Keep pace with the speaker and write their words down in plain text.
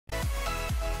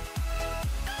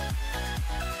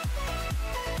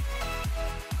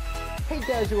Hey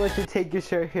guys, you want to take your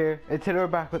share here, and today we're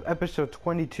back with episode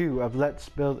 22 of Let's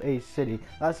Build a City.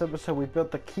 Last episode we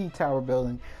built the key tower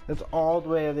building that's all the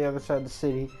way on the other side of the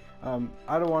city. I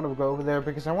don't want to go over there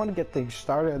because I want to get things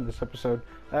started in this episode.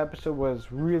 That episode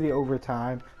was really over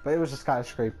time, but it was a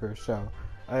skyscraper, so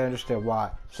I understand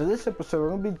why. So this episode we're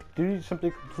going to be doing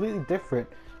something completely different.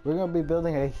 We're going to be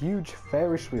building a huge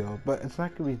Ferris wheel, but it's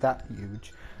not going to be that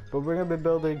huge. But we're going to be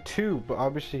building two, but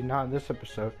obviously not in this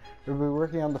episode. We'll be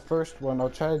working on the first one. I'll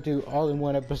try to do all in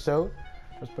one episode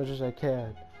as much as I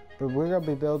can. But we're going to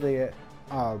be building it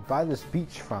by this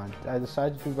beachfront. I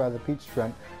decided to do by the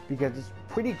beachfront because it's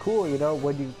pretty cool, you know,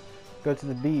 when you go to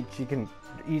the beach, you can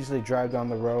easily drive down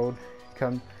the road,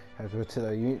 come and go to the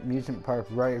amusement park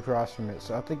right across from it.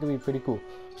 So I think it'll be pretty cool.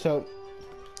 So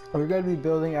we're going to be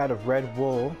building out of red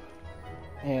wool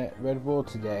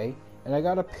today. And I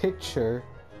got a picture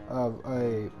of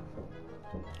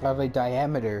a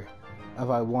diameter of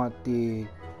I want the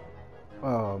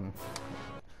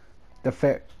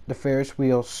Ferris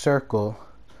wheel circle.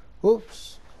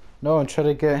 Oops, no, I'm trying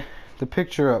to get the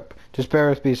picture up. Just bear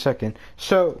with me a second.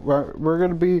 So we're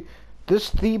gonna be, this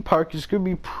theme park is gonna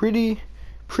be pretty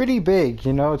big,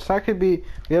 you know. It's not gonna be,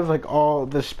 we have like all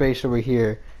this space over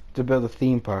here to build a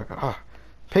theme park.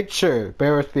 Picture,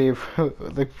 bear with me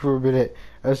for a minute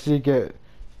as you get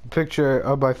picture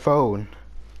of my phone.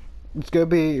 It's gonna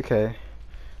be okay.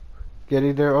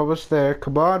 Getting there, almost there.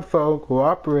 Come on, phone,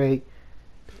 cooperate.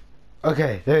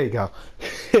 Okay, there you go.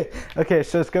 Okay,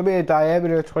 so it's gonna be a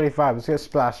diameter of 25. It's gonna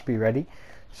splash. Be ready.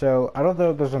 So I don't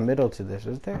know if there's a middle to this.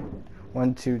 Is there?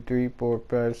 1, 2, 3, 4,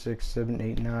 5, 6, 7,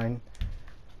 8, 9.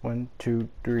 1, 2,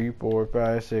 3, 4,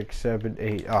 5, 6, 7,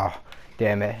 8. Oh,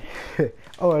 damn it.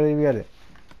 Oh, I didn't even get it.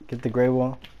 Get the gray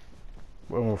wall.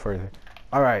 One more further.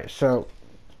 All right, so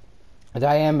the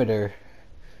diameter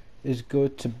is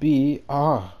going to be,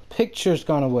 picture's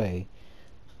gone away.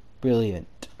 Brilliant.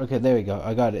 Okay, there we go.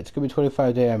 I got it. It's going to be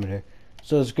 25 diameter.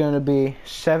 So it's going to be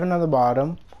 7 on the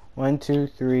bottom. 1, 2,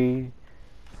 3,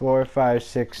 4, 5,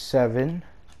 6, 7.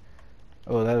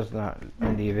 Oh, that is not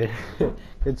uneven.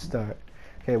 Good start.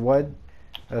 Okay, 1.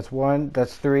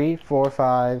 That's 3, 4,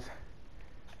 5.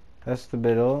 That's the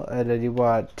middle. And then you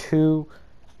want 2,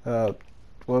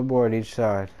 one more on each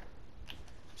side.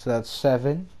 So that's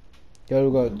 7. You gotta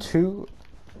go 2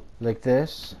 like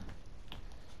this.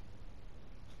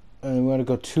 And you want to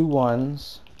go 2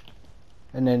 1s.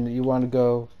 And then you want to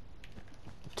go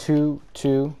 2,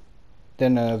 2,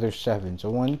 then another 7. So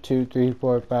 1, 2, 3,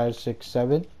 4, 5, 6,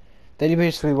 7. Then you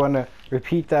basically want to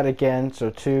repeat that again.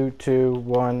 So 2, 2,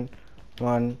 1,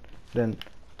 1, then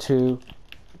 2,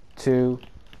 2,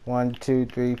 1, 2,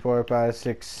 3, 4, 5,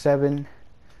 6, 7.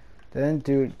 Then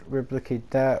replicate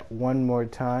that one more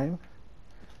time,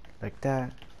 like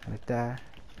that, like that.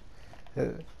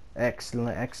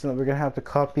 Excellent, excellent. We're gonna have to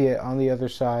copy it on the other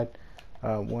side.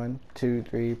 1, 2,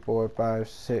 3, 4, 5,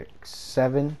 6,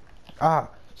 7.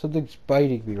 Something's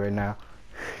biting me right now.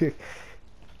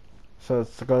 So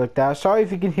let's go like that. Sorry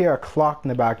if you can hear a clock in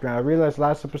the background. I realized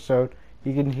last episode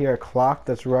you can hear a clock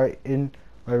that's right in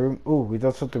my room. Ooh, we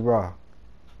did something wrong.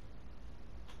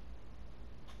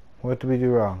 What did we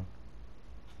do wrong?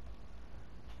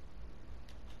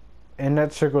 And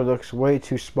that circle looks way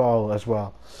too small as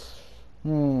well.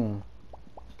 That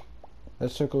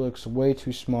circle looks way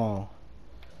too small.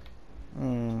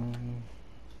 Oh,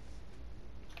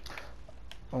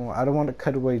 I don't want to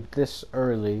cut away this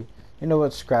early. You know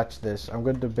what? Scratch this. I'm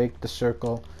going to make the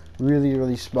circle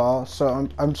really small. So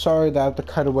I'm sorry that I have to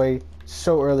cut away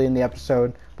so early in the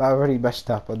episode, but I already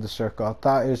messed up on the circle. I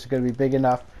thought it was going to be big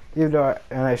enough. Even though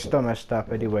I still messed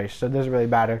up anyway, so it doesn't really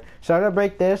matter. So I'm gonna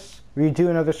break this, redo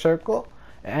another circle,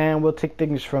 and we'll take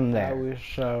things from there. We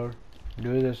shall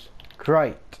do this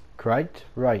right.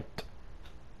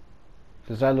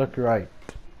 Does that look right?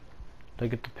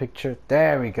 Look at the picture.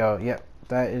 There we go. Yep,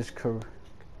 that is correct.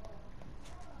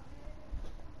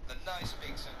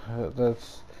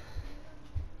 That's.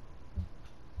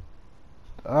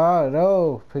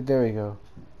 No. There we go.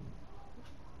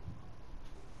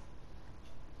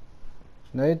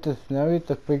 Now we have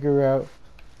to figure out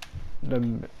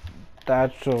the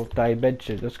actual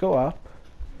dimension. Let's go up.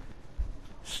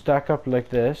 Stack up like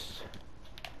this.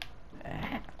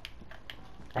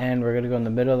 And we're going to go in the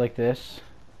middle like this.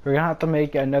 We're going to have to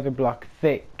make another block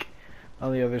thick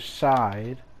on the other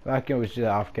side. But I can always do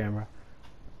that off camera.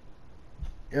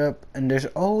 Yep, and there's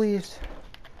always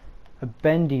a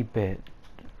bendy bit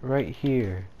right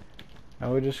here.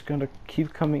 Now we're just going to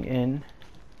keep coming in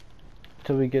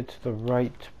till we get to the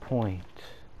right point.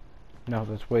 No,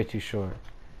 that's way too short.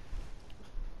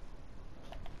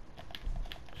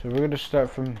 So we're going to start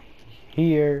from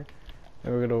here,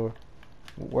 and we're going to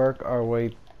work our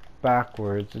way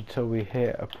backwards until we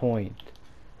hit a point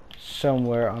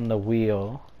somewhere on the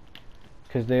wheel,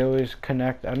 because they always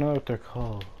connect. I don't know what they're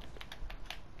called,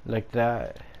 like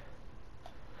that.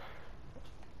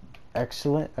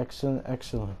 Excellent, excellent,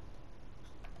 excellent.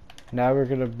 Now we're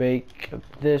gonna make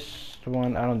this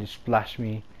one, I don't need splash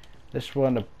me, this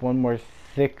one one more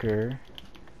thicker,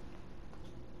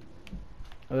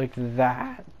 like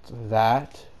that. I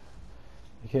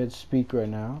can't speak right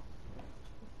now.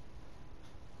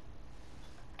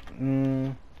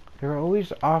 They're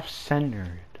always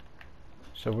off-centered,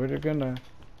 so we're gonna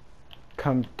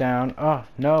come down. Oh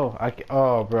no,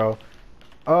 oh bro,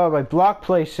 oh, my block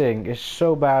placing is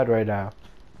so bad right now.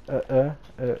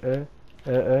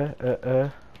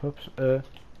 Whoops.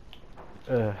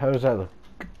 How does that look?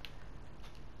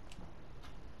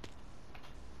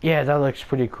 Yeah, that looks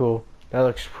pretty cool. That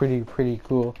looks pretty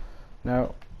cool.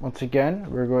 Now, once again,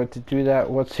 we're going to do that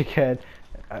once again.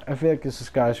 I feel like it's a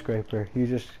skyscraper. You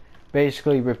just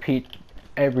basically repeat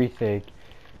everything.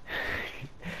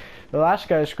 The last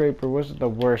skyscraper wasn't the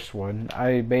worst one.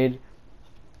 I made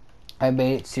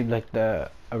it seem like a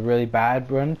really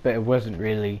bad one, but it wasn't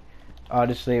really.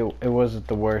 Honestly, it wasn't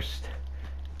the worst.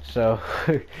 So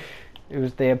it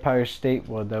was the Empire State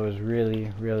one that was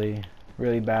really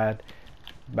bad.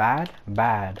 Bad.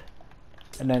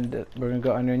 And then we're gonna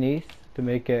go underneath to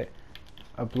make it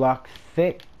a block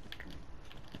thick.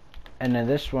 And then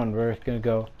this one we're gonna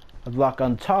go a block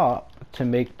on top to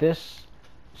make this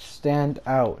stand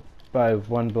out by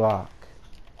one block.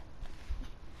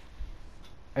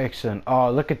 Excellent.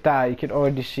 Oh, look at that. You can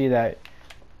already see that.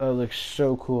 That looks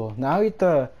so cool. Now we have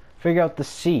to figure out the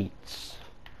seats.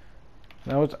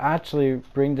 Now let's actually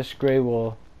bring this gray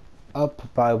wall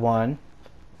up by one.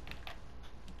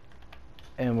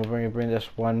 And we're going to bring this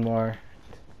one more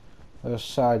other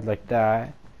side like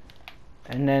that.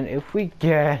 And then if we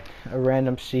get a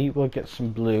random seat, we'll get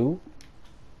some blue.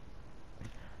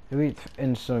 Maybe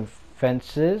in some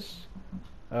fences.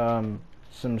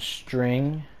 Some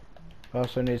string.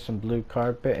 Also need some blue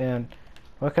carpet. And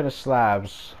what kind of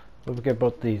slabs? We'll get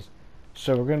both these.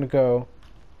 So we're gonna go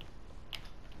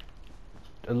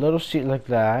a little seat like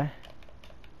that.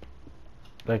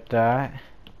 Like that.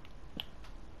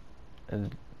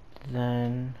 And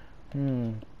then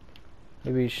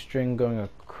maybe string going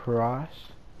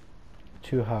across.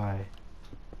 Too high.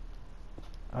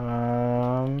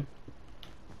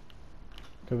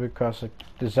 Could be across like,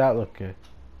 does that look good?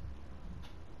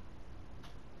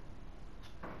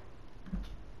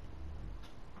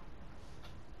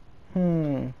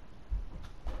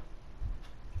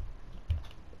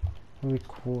 Maybe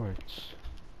quartz.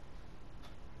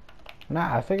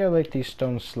 Nah, I think I like these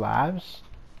stone slabs.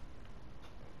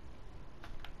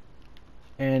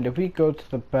 And if we go to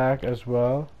the back as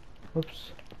well,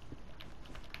 whoops,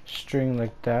 string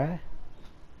like that.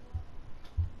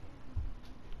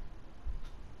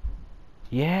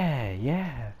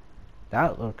 Yeah,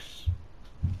 that looks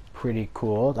pretty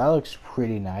cool. That looks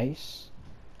pretty nice.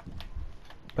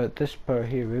 But this part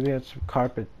here, maybe add some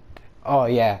carpet. Oh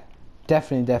yeah,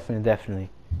 definitely that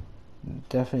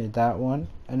one.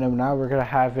 And then now we're gonna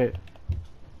have it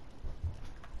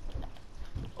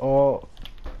all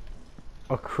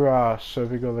across. So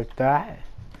if we go like that,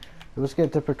 let's get a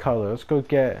different color. Let's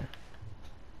get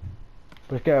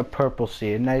a purple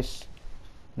sea, a nice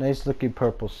looking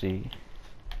purple sea.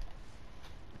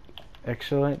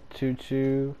 Excellent.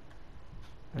 2-2.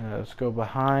 Let's go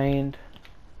behind.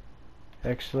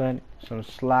 Excellent. Some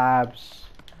slabs.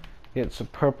 Get some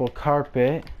purple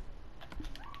carpet.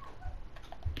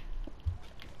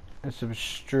 And some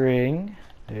string.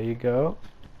 There you go.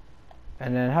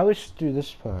 And then how we should do this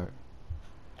part?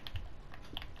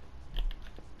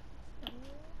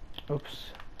 Oops.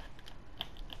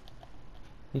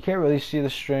 You can't really see the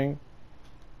string.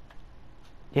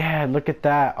 Yeah, look at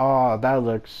that. Oh, that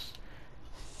looks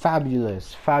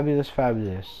fabulous.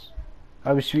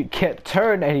 Obviously we can't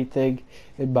turn anything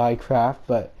in Minecraft,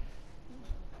 but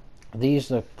these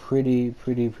look pretty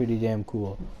damn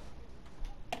cool.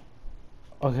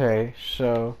 Okay,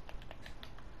 so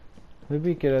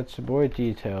maybe get at some more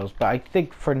details, but I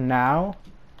think for now,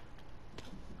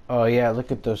 oh yeah,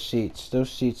 look at those seats.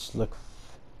 Those seats look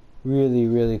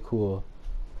really cool.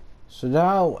 So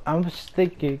now I'm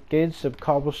thinking getting some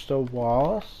cobblestone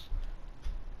walls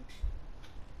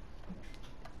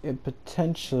and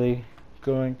potentially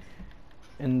going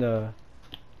in the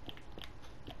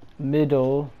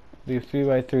middle, the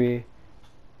 3x3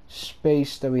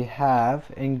 space that we have,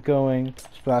 and going,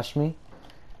 splash me,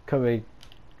 coming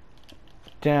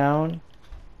down.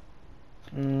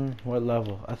 What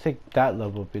level? I think that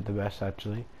level would be the best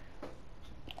actually.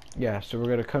 Yeah, so we're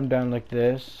gonna come down like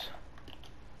this.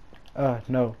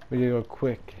 No, we need to go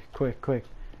quick.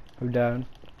 Come down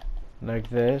like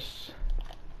this.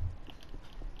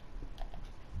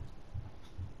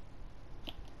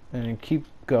 And then keep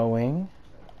going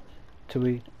till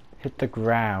we hit the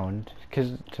ground,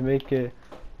 because to make it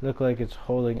look like it's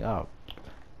holding up.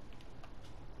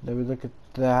 Then we look at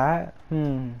that.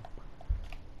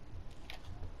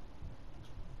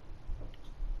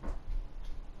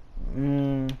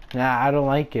 Nah, I don't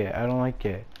like it. I don't like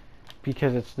it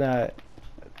because it's not.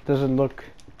 It doesn't look,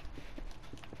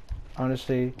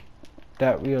 honestly,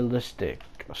 that realistic.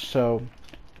 So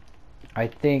I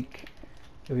think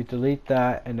if we delete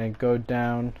that and then go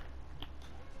down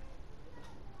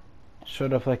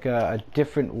sort of like a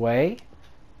different way,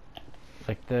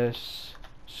 like this,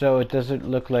 so it doesn't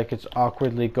look like it's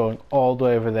awkwardly going all the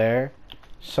way over there.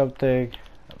 Something,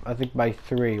 I think by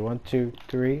 3. 1, 2,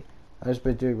 3. I just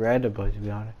been doing randomly, to be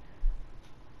honest.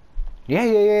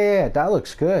 Yeah. That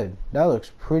looks good. That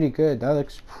looks pretty good. That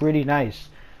looks pretty nice.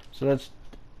 So let's,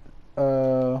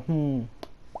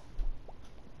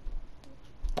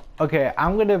 Okay,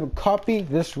 I'm gonna copy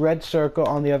this red circle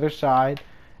on the other side,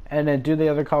 and then do the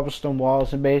other cobblestone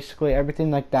walls and basically everything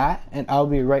like that, and I'll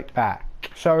be right back.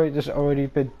 Sorry, there's already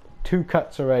been 2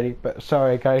 cuts already, but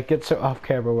sorry, I gotta get some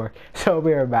off-camera work. So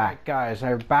we are back, right, guys.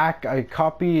 I'm back. I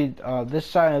copied this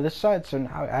side and this side, so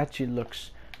now it actually looks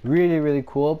really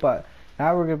cool. But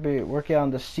now we're gonna be working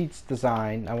on the seats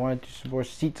design. I want to do some more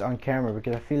seats on camera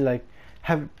because I feel like I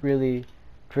haven't really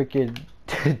freaking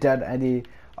done any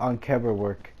on-camera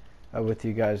work with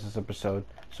you guys this episode.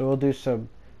 So we'll do some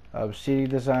seating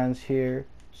designs here.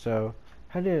 So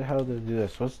how do I do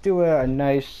this? Let's do a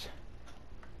nice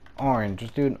orange.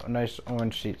 Let's do a nice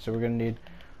orange seat. So we're gonna need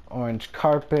orange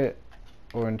carpet,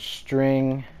 orange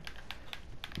string.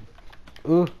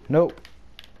 Ooh, nope.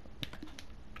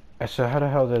 So how the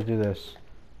hell did I do this?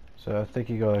 So I think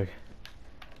you go like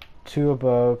 2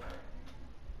 above,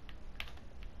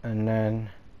 and then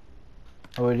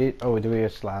we do we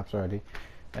have slabs already,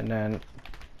 and then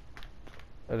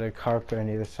the carpet on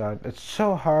either side. It's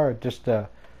so hard just to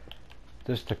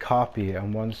copy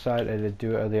on one side and then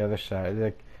do it on the other side.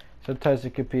 Like sometimes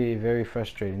it could be very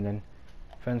frustrating. Then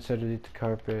fence underneath the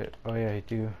carpet. Oh yeah, you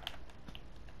do.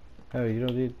 Oh, you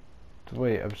don't need.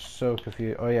 Wait, I'm so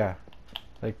confused. Oh yeah,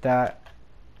 like that,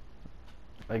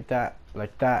 like that,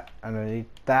 like that. Underneath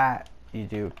that, you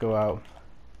do go out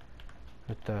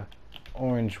with the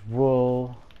orange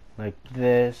wool, like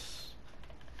this.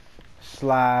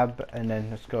 Slab, and then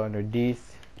let's go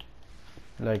underneath,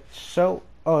 like so.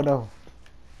 Oh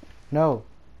no.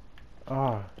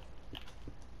 Oh,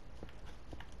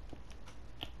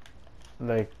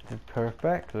 like the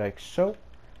perfect, like so.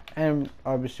 And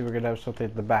obviously we're gonna have something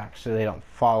at the back so they don't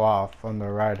fall off on the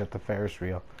ride at the Ferris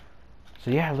wheel. So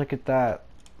yeah, look at that.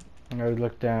 Now we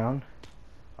look down.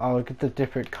 Oh, look at the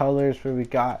different colors where we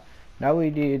got. Now we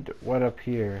need one up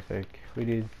here. I think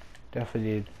we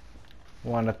definitely need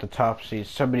one at the top seat.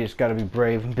 Somebody's got to be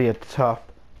brave and be at the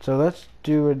top. So let's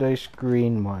do a nice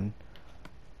green one.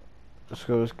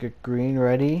 Let's get green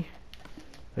ready,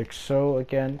 like so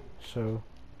again. So,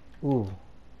 ooh,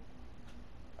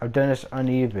 I've done this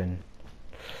uneven.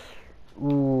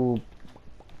 Ooh,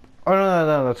 oh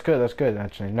no, that's good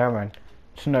actually. Never mind.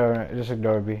 Just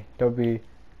ignore me. Don't be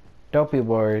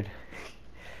worried.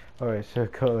 Alright, so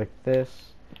go like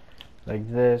this,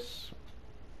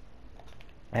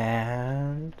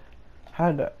 and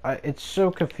it's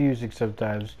so confusing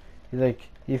sometimes.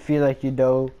 You feel like you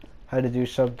know how to do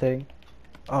something.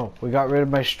 Oh, we got rid of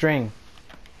my string.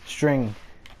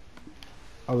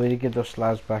 Oh, we need to get those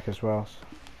slabs back as well.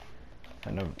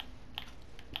 And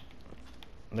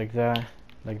like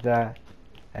that.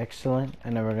 Excellent.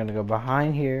 And then we're gonna go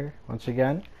behind here once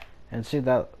again and see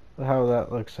how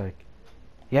that looks like.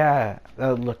 Yeah,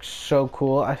 that looks so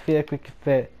cool. I feel like we could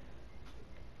fit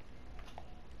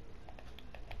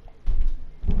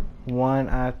one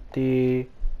at the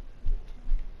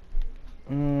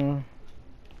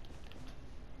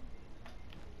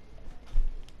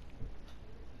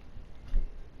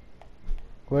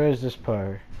where is this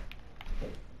part?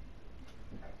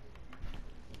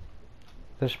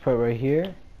 This part right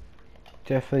here.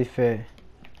 Definitely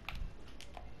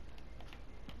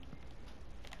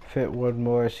fit one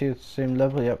more. See, it's the same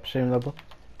level. Yep, same level.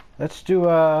 Let's do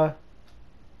have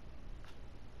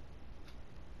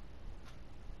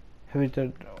we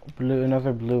done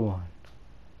another blue one?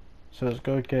 So let's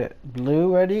go get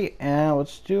blue ready, and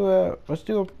let's do a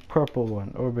purple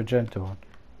one or magenta one.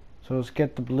 So let's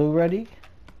get the blue ready.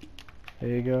 There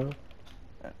you go.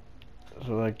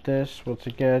 So like this once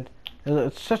again.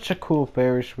 It's such a cool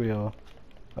Ferris wheel.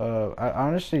 I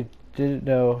honestly didn't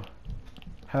know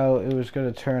how it was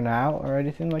gonna turn out or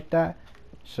anything like that.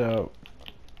 So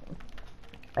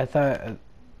I thought,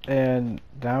 and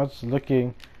now it's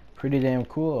looking pretty damn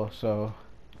cool. So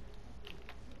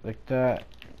like that,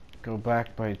 go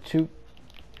back by two,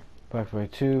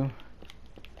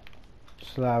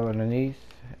 slab underneath,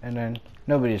 and then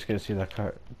nobody's gonna see that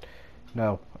car.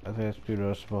 No, I think it's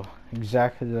beautiful.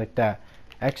 Exactly like that.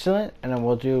 Excellent. And then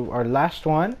we'll do our last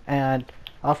one, and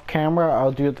off camera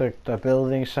I'll do the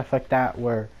building stuff like that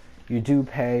where you do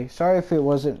pay. Sorry if it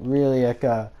wasn't really like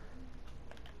a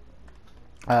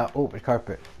oh, the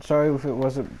carpet. Sorry if it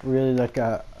wasn't really like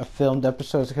a filmed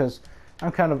episode, because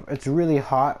I'm kind of, it's really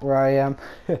hot where I am.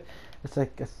 It's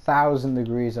like 1,000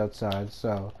 degrees outside.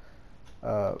 So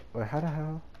wait, how the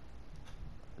hell?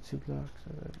 2 blocks.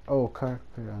 Oh, carpet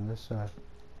on this side.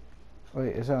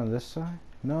 Wait, is it on this side?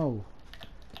 No.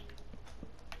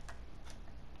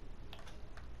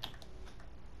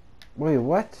 Wait,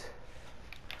 what?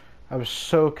 I was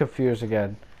so confused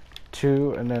again.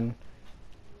 2 and then.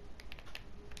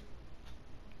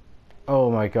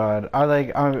 Oh my god.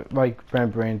 I'm like, my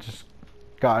brain just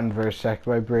got in for a sec.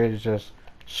 My brain is just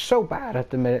so bad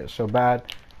at the minute. So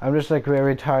bad. I'm just like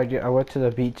very tired. I went to the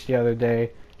beach the other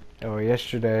day. Or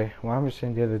yesterday. Why am I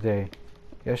saying the other day?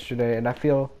 Yesterday. And I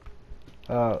feel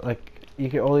like you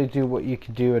can only do what you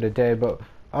can do in a day. But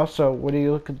also, when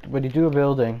you do a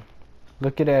building,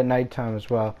 look at it at nighttime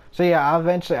as well. So yeah, I'll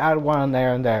eventually add one on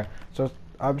there and there. So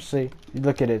obviously, you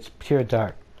look at it, it's pure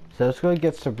dark. So let's go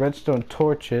get some redstone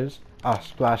torches. Ah,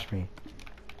 splash me.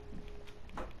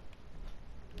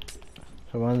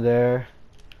 So one there.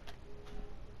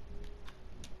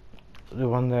 The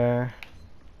one there.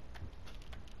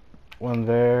 One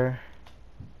there.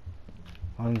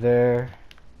 One there.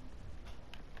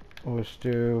 Let's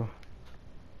do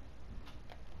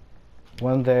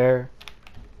one there.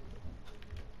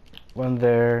 One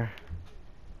there.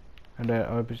 And then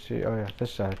obviously, oh yeah,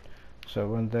 this side. So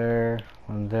one there,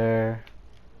 one there,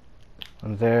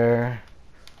 one there,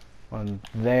 one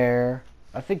there.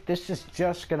 I think this is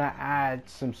just gonna add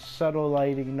some subtle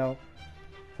lighting. You know,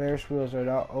 Ferris wheels are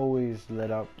not always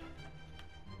lit up.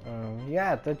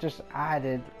 Yeah, that just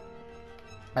added.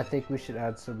 I think we should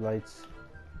add some lights.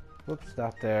 Whoops,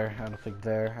 not there. I don't think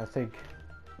there. I think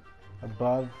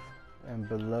above and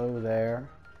below there.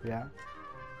 Yeah.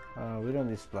 We don't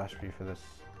need splash B for this.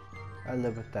 I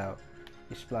live without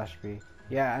the splash B.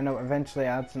 Yeah, I know. Eventually,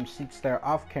 add some seats there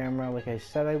off camera, like I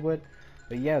said I would.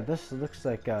 But yeah, this looks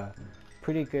like a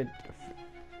pretty good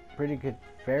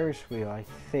Ferris wheel, I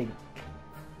think.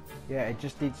 Yeah, it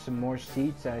just needs some more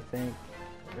seats. I think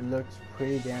it looks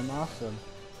pretty damn awesome.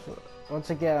 So, once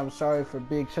again, I'm sorry for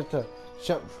being such a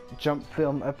jump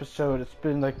film episode. It's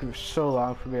been like so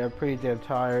long for me. I'm pretty damn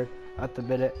tired at the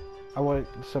minute. I wanted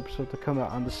this episode to come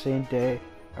out on the same day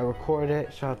I record it,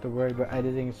 so I don't have to worry about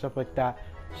editing and stuff like that.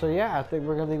 So yeah, I think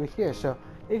we're gonna leave it here. So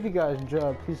if you guys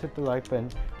enjoyed, please hit the like button.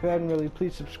 If you haven't really,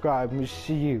 please subscribe, and we'll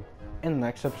see you in the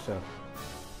next episode.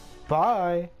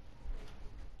 Bye!